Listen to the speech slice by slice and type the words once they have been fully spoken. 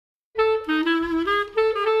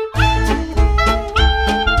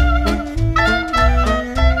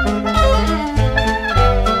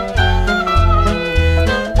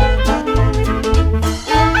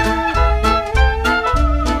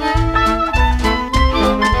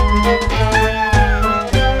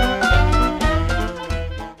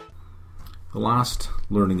last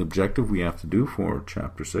learning objective we have to do for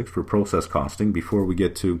Chapter 6 for process costing before we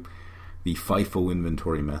get to the FIFO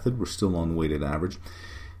inventory method, we're still on weighted average,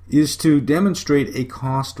 is to demonstrate a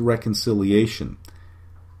cost reconciliation.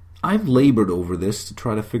 I've labored over this to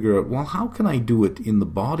try to figure out, well, how can I do it in the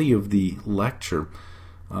body of the lecture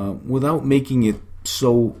without making it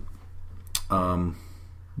so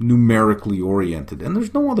numerically oriented, and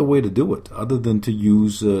there's no other way to do it other than to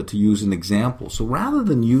use an example. So rather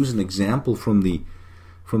than use an example from the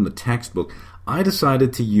textbook, I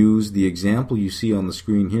decided to use the example you see on the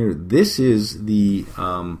screen here. This is the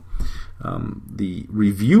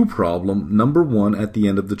review problem number 1 at the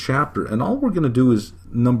end of the chapter, and all we're going to do is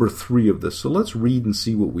number 3 of this. So let's read and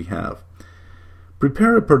see what we have.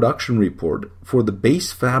 Prepare a production report for the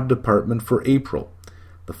base fab department for April.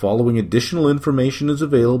 The following additional information is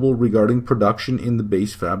available regarding production in the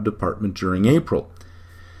base fab department during April.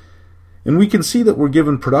 And we can see that we're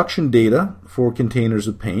given production data for containers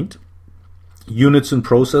of paint, units in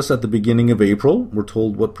process at the beginning of April. We're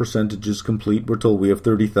told what percentage is complete. We're told we have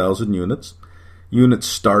 30,000 units. Units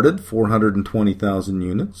started, 420,000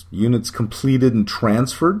 units. Units completed and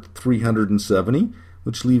transferred, 370,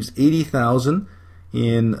 which leaves 80,000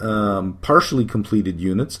 in partially completed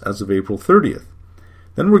units as of April 30th.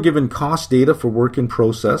 Then we're given cost data for work in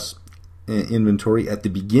process inventory at the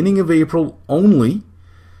beginning of April only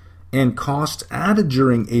and costs added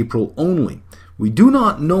during April only. We do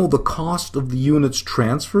not know the cost of the units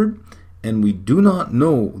transferred, and we do not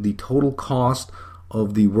know the total cost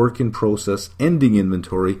of the work in process ending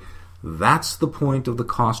inventory. That's the point of the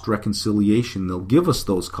cost reconciliation. They'll give us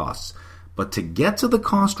those costs. But to get to the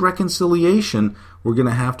cost reconciliation, we're going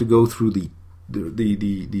to have to go through the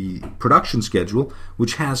production schedule,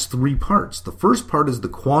 which has 3 parts. The first part is the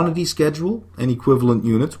quantity schedule and equivalent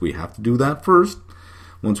units. We have to do that first.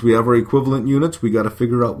 Once we have our equivalent units, we got to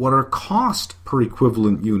figure out what our cost per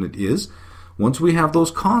equivalent unit is. Once we have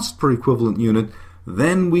those costs per equivalent unit,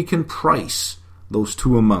 then we can price those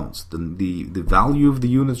 2 amounts, the value of the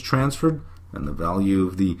units transferred and the value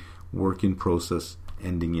of the work in process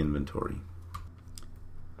ending inventory.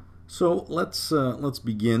 So let's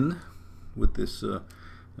begin with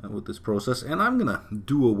this process, and I'm gonna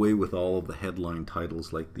do away with all of the headline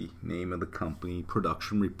titles like the name of the company,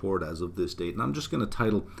 production report as of this date, and I'm just gonna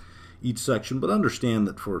title each section, but understand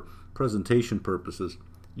that for presentation purposes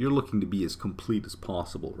you're looking to be as complete as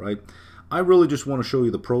possible, right? I really just want to show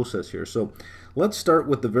you the process here. So let's start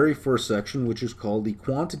with the very first section, which is called the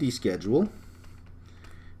quantity schedule.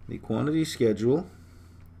 The quantity schedule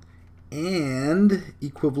and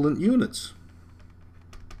equivalent units.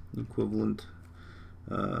 Equivalent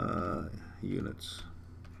units.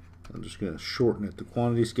 I'm just going to shorten it to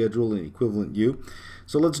quantity schedule and equivalent U.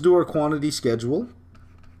 So let's do our quantity schedule.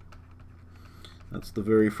 That's the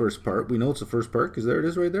very first part. We know it's the first part because there it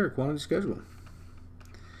is right there, quantity schedule.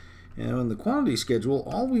 And on the quantity schedule,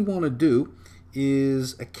 all we want to do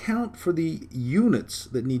is account for the units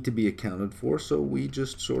that need to be accounted for. So we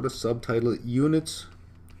just sort of subtitle it units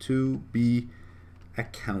to be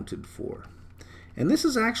accounted for. And this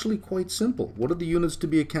is actually quite simple. What are the units to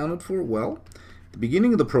be accounted for? Well, at the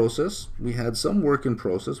beginning of the process, we had some work in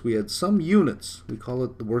process. We had some units. We call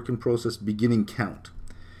it the work in process beginning count.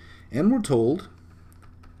 And we're told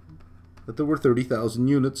that there were 30,000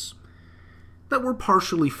 units that were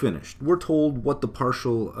partially finished. We're told what the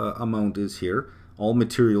partial amount is here. All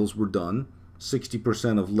materials were done.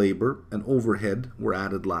 60% of labor and overhead were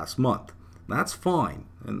added last month. That's fine,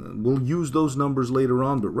 and we'll use those numbers later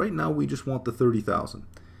on, but right now we just want the 30,000.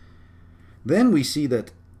 Then we see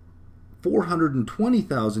that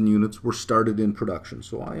 420,000 units were started in production,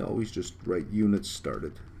 so I always just write units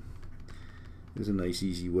started. Is a nice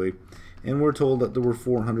easy way. And we're told that there were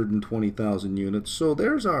 420,000 units, so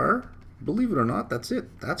there's our, believe it or not, that's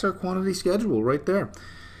it. That's our quantity schedule right there.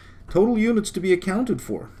 Total units to be accounted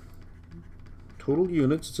for. Total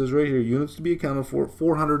units, it says right here, units to be accounted for,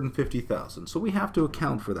 450,000. So we have to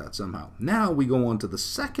account for that somehow. Now we go on to the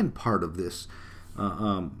second part of this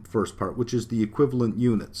first part, which is the equivalent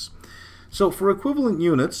units. So for equivalent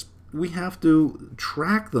units, we have to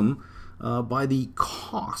track them by the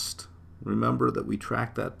cost. Remember that we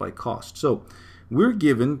track that by cost. So we're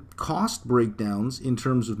given cost breakdowns in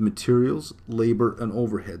terms of materials, labor, and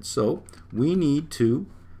overhead. So we need to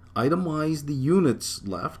itemize the units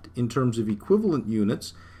left in terms of equivalent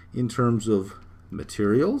units, in terms of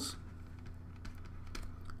materials,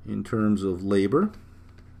 in terms of labor,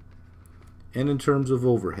 and in terms of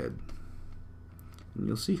overhead. And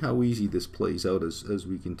you'll see how easy this plays out as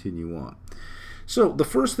we continue on. So the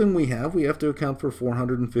first thing we have to account for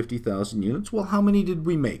 450,000 units. Well, how many did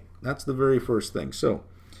we make? That's the very first thing. So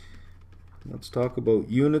Let's talk about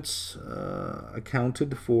units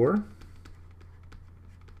accounted for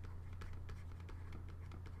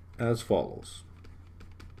as follows.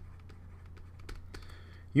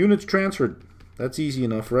 Units transferred. That's easy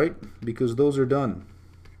enough, right? Because those are done.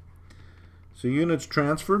 So units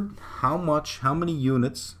transferred, how many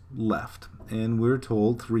units left? And we're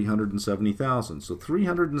told 370,000. So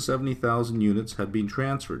 370,000 units have been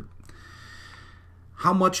transferred.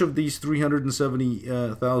 How much of these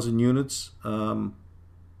 370,000 units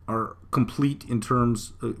are complete in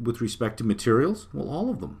terms with respect to materials? Well, all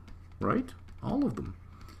of them, right? All of them.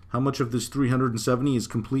 How much of this 370 is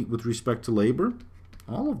complete with respect to labor?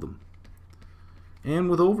 All of them. And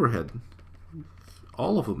with overhead,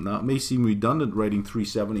 all of them. Now, it may seem redundant writing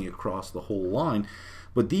 370 across the whole line,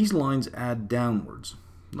 but these lines add downwards,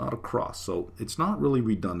 not across. So it's not really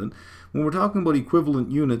redundant. When we're talking about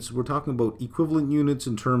equivalent units, we're talking about equivalent units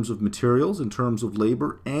in terms of materials, in terms of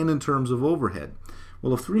labor, and in terms of overhead.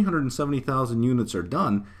 Well, if 370,000 units are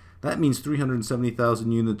done, that means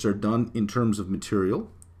 370,000 units are done in terms of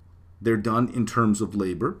material, they're done in terms of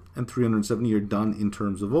labor, and 370 are done in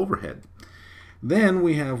terms of overhead. Then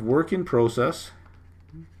we have work in process,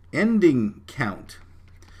 ending count.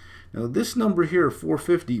 Now this number here,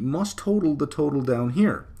 450, must total the total down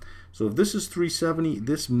here. So if this is 370,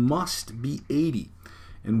 this must be 80.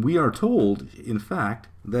 And we are told, in fact,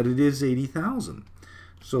 that it is 80,000.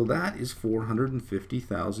 So that is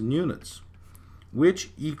 450,000 units, which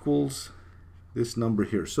equals this number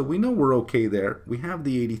here. So we know we're okay there. We have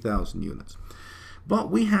the 80,000 units. But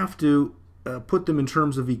we have to put them in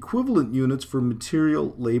terms of equivalent units for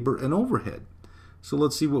material, labor, and overhead. So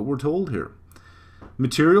let's see what we're told here.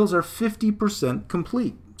 Materials are 50%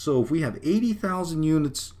 complete. So if we have 80,000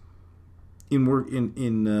 units in work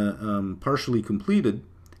partially completed,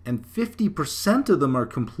 and 50% of them are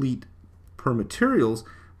complete per materials,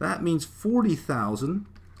 that means 40,000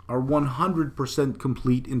 are 100%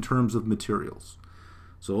 complete in terms of materials.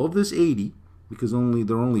 So of this 80, because they're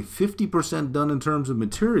only 50% done in terms of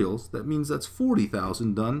materials, that means that's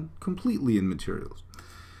 40,000 done completely in materials.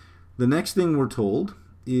 The next thing we're told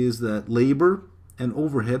is that labor and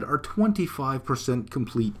overhead are 25%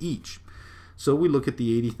 complete each. So we look at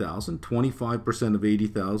the 80,000. 25% of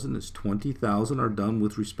 80,000 is 20,000 are done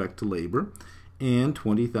with respect to labor, and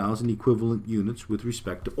 20,000 equivalent units with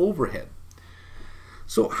respect to overhead.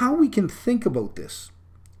 So how we can think about this,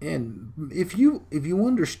 and if you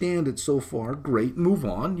understand it so far, great, move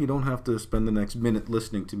on. You don't have to spend the next minute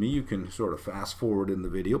listening to me. You can sort of fast forward in the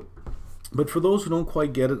video. But for those who don't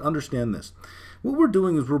quite get it, understand this. What we're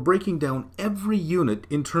doing is we're breaking down every unit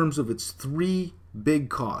in terms of its three big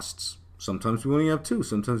costs. Sometimes we only have two.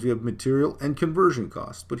 Sometimes we have material and conversion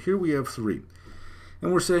costs. But here we have three.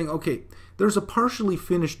 And we're saying, okay, there's a partially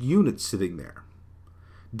finished unit sitting there.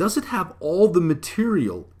 Does it have all the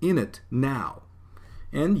material in it now?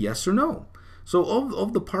 And yes or no. So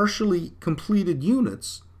of the partially completed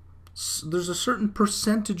units, there's a certain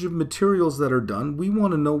percentage of materials that are done. We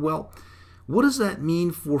want to know, well, what does that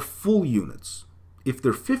mean for full units? If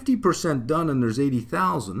they're 50% done and there's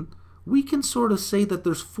 80,000, we can sort of say that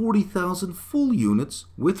there's 40,000 full units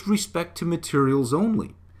with respect to materials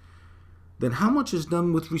only. Then how much is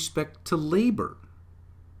done with respect to labor?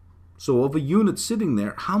 So of a unit sitting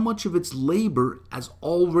there, how much of its labor has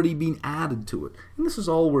already been added to it? And this is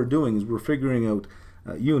all we're doing, is we're figuring out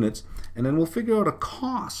units, and then we'll figure out a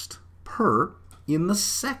cost per in the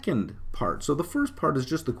second part. So the first part is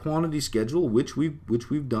just the quantity schedule, which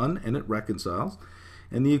we've done, and it reconciles,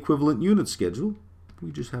 and the equivalent unit schedule.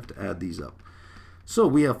 We just have to add these up. So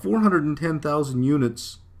we have 410,000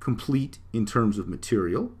 units complete in terms of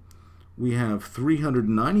material. We have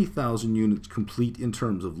 390,000 units complete in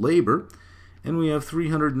terms of labor, and we have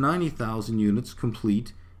 390,000 units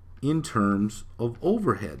complete in terms of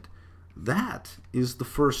overhead. That is the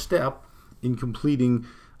first step in completing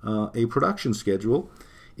a production schedule,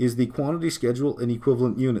 is the quantity schedule and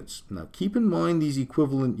equivalent units. Now keep in mind these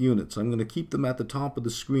equivalent units. I'm going to keep them at the top of the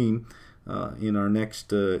screen in our next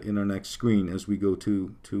screen as we go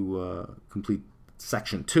to complete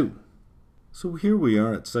section 2. So here we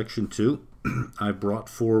are at section 2. I brought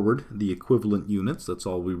forward the equivalent units. That's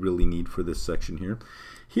all we really need for this section here.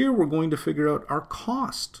 Here we're going to figure out our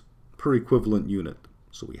cost per equivalent unit.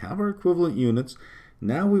 So we have our equivalent units.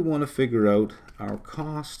 Now we want to figure out our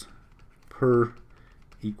cost per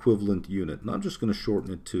equivalent unit. And I'm just going to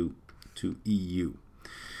shorten it to EU.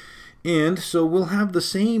 And so we'll have the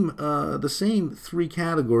same three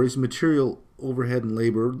categories: material, overhead, and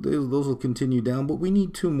labor. Those will continue down, but we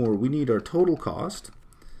need two more. We need our total cost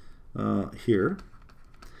here,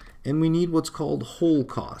 and we need what's called whole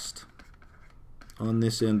cost on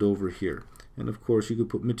this end over here. And of course you could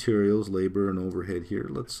put materials, labor, and overhead here.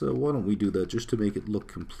 Let's why don't we do that just to make it look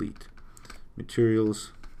complete.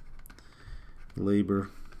 Materials,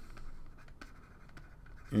 labor,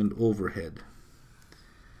 and overhead.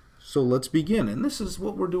 So let's begin. And this is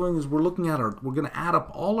what we're doing is we're looking at we're going to add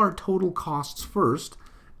up all our total costs first,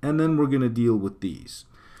 and then we're going to deal with these.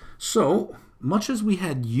 So much as we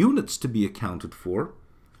had units to be accounted for,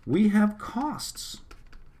 we have costs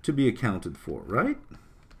to be accounted for, right?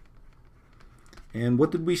 And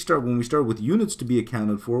what did we start? When we started with units to be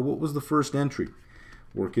accounted for, what was the first entry?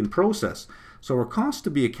 Work in process. So our cost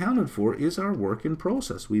to be accounted for is our work in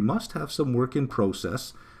process. We must have some work in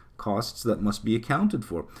process costs that must be accounted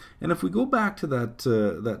for. And if we go back to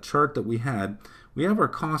that chart that we have our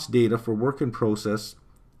cost data for work in process,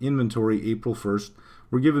 inventory, April 1st.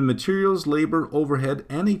 We're given materials, labor, overhead,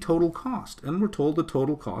 and a total cost. And we're told the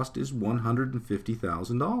total cost is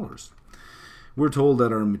 $150,000. We're told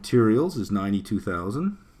that our materials is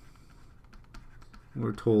 $92,000.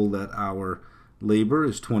 We're told that our labor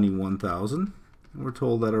is $21,000. We're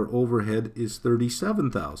told that our overhead is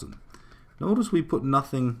 $37,000. Notice we put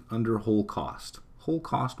nothing under whole cost. Whole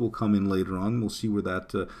cost will come in later on. We'll see where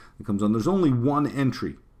that comes on. There's only one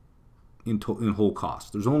entry in whole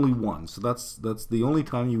cost. There's only one, so that's the only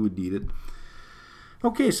time you would need it.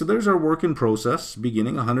 Okay, so there's our work in process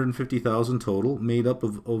beginning, $150,000 total, made up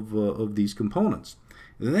of these components.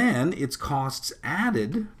 Then it's costs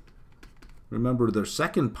added. Remember, the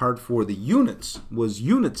second part for the units was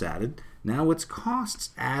units added. Now it's costs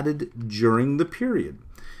added during the period.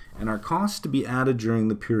 And our costs to be added during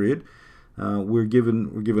the period, we're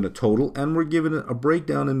given a total, and we're given a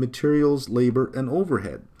breakdown in materials, labor, and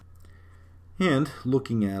overhead. And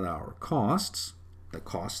looking at our costs, the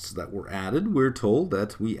costs that were added, we're told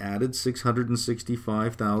that we added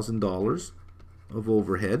 $665,000 of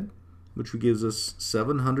overhead, which gives us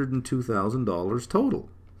 $702,000 total.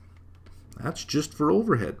 That's just for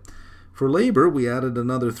overhead. For labor, we added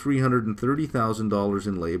another $330,000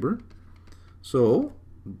 in labor. So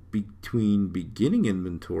between beginning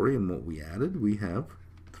inventory and what we added, we have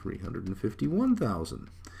 $351,000.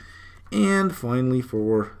 And finally,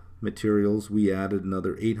 for materials, we added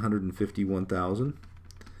another $851,000.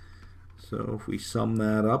 So if we sum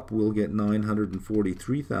that up, we'll get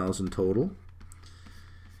 $943,000 total.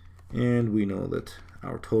 And we know that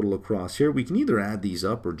our total across here, we can either add these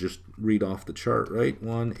up or just read off the chart, right?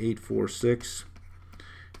 1,846,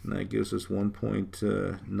 and that gives us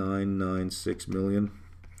 1.996 million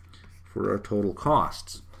for our total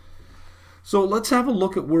costs. So let's have a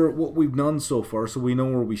look at what we've done so far so we know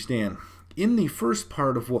where we stand. In the first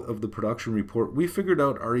part of the production report, we figured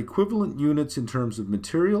out our equivalent units in terms of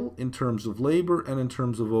material, in terms of labor, and in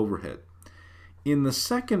terms of overhead. In the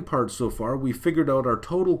second part so far, we figured out our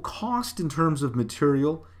total cost in terms of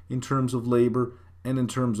material, in terms of labor, and in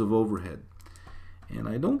terms of overhead. And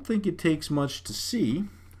I don't think it takes much to see.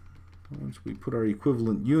 Once we put our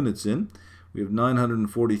equivalent units in, we have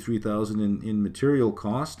 $943,000 in material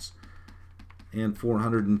costs and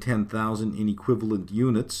 $410,000 in equivalent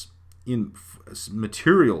units. In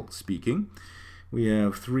material speaking, we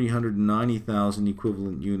have 390,000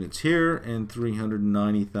 equivalent units here and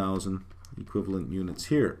 390,000 equivalent units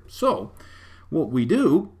here. So what we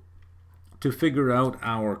do to figure out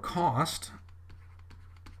our cost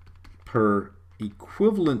per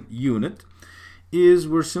equivalent unit is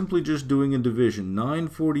we're simply just doing a division.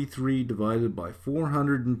 943 divided by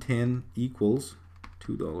 410 equals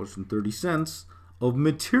 $2.30 of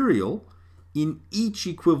material in each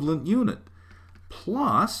equivalent unit,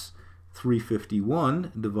 plus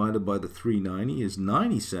 351 divided by the 390 is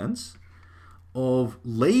 90 cents of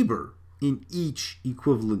labor in each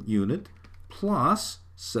equivalent unit, plus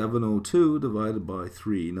 702 divided by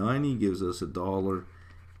 390 gives us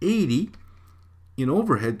 $1.80 in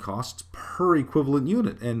overhead costs per equivalent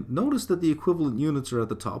unit. And notice that the equivalent units are at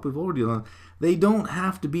the top. We've already done. They don't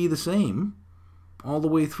have to be the same all the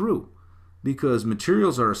way through, because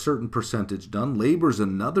materials are a certain percentage done, labor is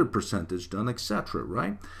another percentage done, etc.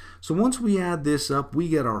 Right? So once we add this up, we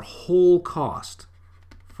get our whole cost,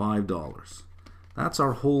 $5. That's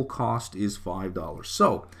our whole cost is $5.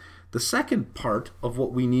 So the second part of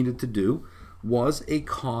what we needed to do was a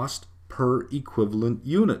cost per equivalent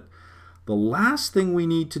unit. The last thing we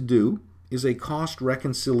need to do is a cost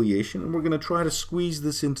reconciliation, and we're going to try to squeeze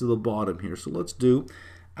this into the bottom here. So let's do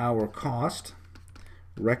our cost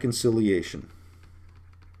reconciliation,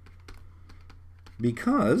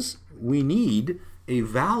 because we need a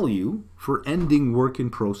value for ending work in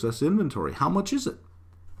process inventory. How much is it?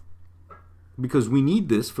 Because we need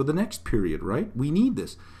this for the next period, right? We need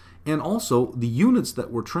this. And also the units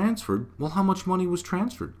that were transferred, well, how much money was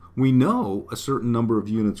transferred? We know a certain number of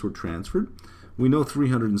units were transferred. We know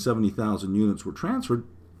 370,000 units were transferred,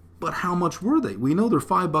 but how much were they? We know they're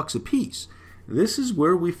 $5 a piece. This is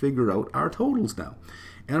where we figure out our totals now.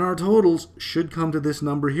 And our totals should come to this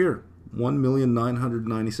number here,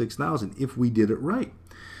 1,996,000, if we did it right.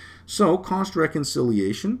 So cost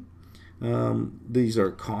reconciliation, these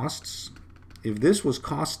are costs. If this was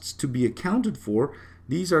costs to be accounted for,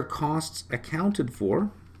 these are costs accounted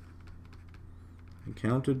for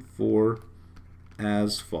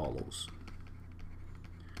as follows.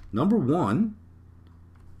 Number one,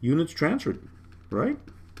 units transferred, right?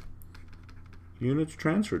 Units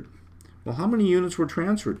transferred. Well, how many units were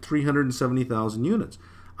transferred? 370,000 units.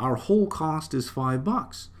 Our whole cost is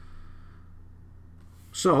 $5.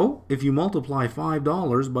 So, if you multiply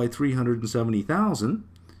 $5 by 370,000,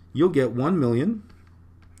 you'll get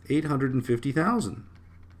 1,850,000.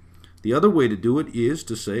 The other way to do it is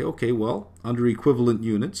to say, okay, well, under equivalent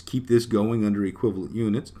units, keep this going under equivalent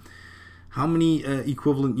units. How many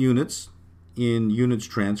equivalent units in units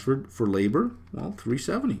transferred for labor? Well,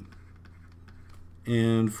 370.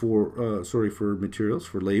 And for materials,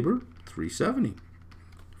 for labor, 370.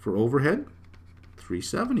 For overhead,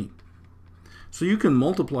 370. So you can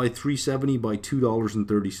multiply 370 by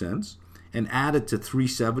 $2.30 and add it to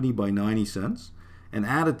 370 by 90 cents and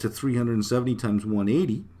add it to 370 times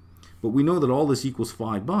 180. But we know that all this equals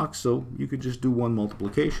 $5, so you could just do one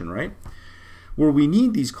multiplication, right? Where we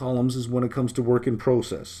need these columns is when it comes to work in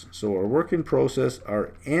process. So our work in process,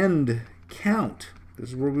 our end count. This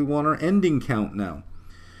is where we want our ending count now.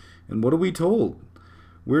 And what are we told?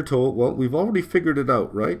 We're told, well, we've already figured it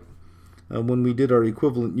out, right? When we did our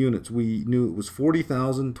equivalent units, we knew it was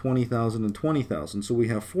 40,000, 20,000, and 20,000. So we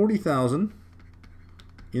have 40,000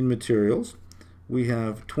 in materials, we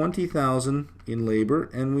have 20,000 in labor,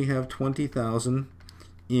 and we have 20,000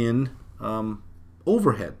 in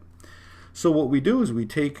overhead. So what we do is we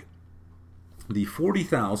take the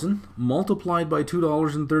 40,000 multiplied by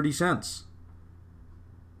 $2.30,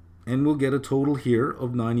 and we'll get a total here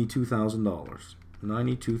of $92,000.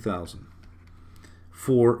 92,000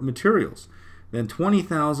 for materials. Then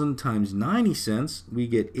 20,000 times 90 cents, we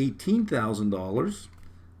get $18,000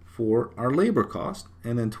 for our labor cost,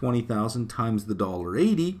 and then 20,000 times the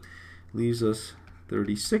 $1.80 leaves us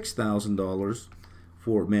 $36,000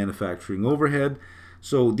 for manufacturing overhead.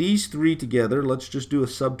 So these three together, let's just do a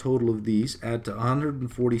subtotal of these, add to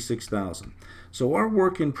 146,000. So our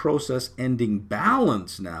work in process ending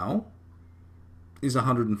balance now is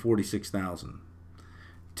 146,000.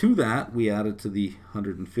 To that, we add it to the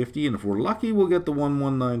 150, and if we're lucky, we'll get the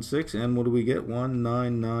 1196, and what do we get?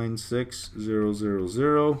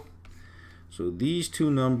 1996000. So these two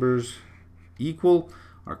numbers equal.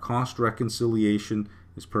 Our cost reconciliation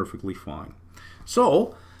is perfectly fine.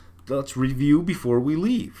 So let's review before we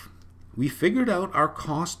leave. We figured out our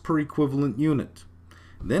cost per equivalent unit.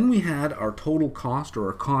 Then we had our total cost, or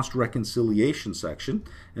our cost reconciliation section,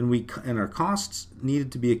 and our costs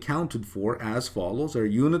needed to be accounted for as follows. Our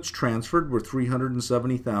units transferred were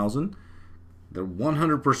 370,000. They're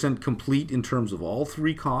 100% complete in terms of all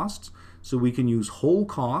three costs, so we can use whole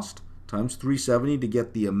cost times 370 to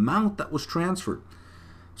get the amount that was transferred.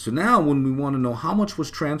 So now when we want to know how much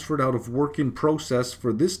was transferred out of work in process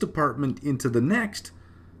for this department into the next,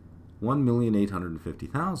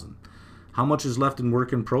 1,850,000. How much is left in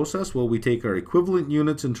work in process? Well, we take our equivalent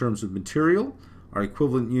units in terms of material, our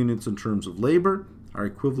equivalent units in terms of labor, our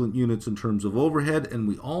equivalent units in terms of overhead, and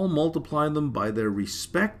we all multiply them by their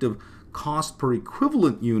respective cost per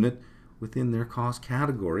equivalent unit within their cost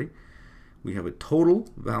category. We have a total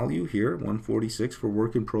value here, 146 for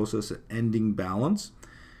work in process ending balance,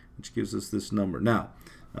 which gives us this number. Now,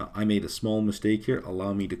 I made a small mistake here.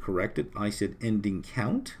 Allow me to correct it. I said ending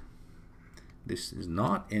count. This is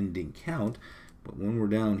not ending count, but when we're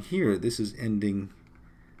down here, this is ending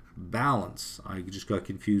balance. I just got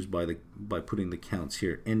confused by putting the counts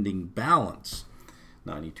here. Ending balance,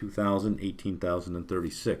 92,000, 18,000, and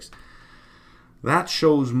 36. That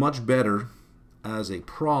shows much better as a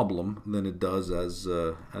problem than it does as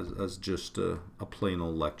just a plain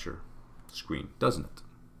old lecture screen, doesn't it?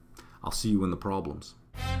 I'll see you in the problems.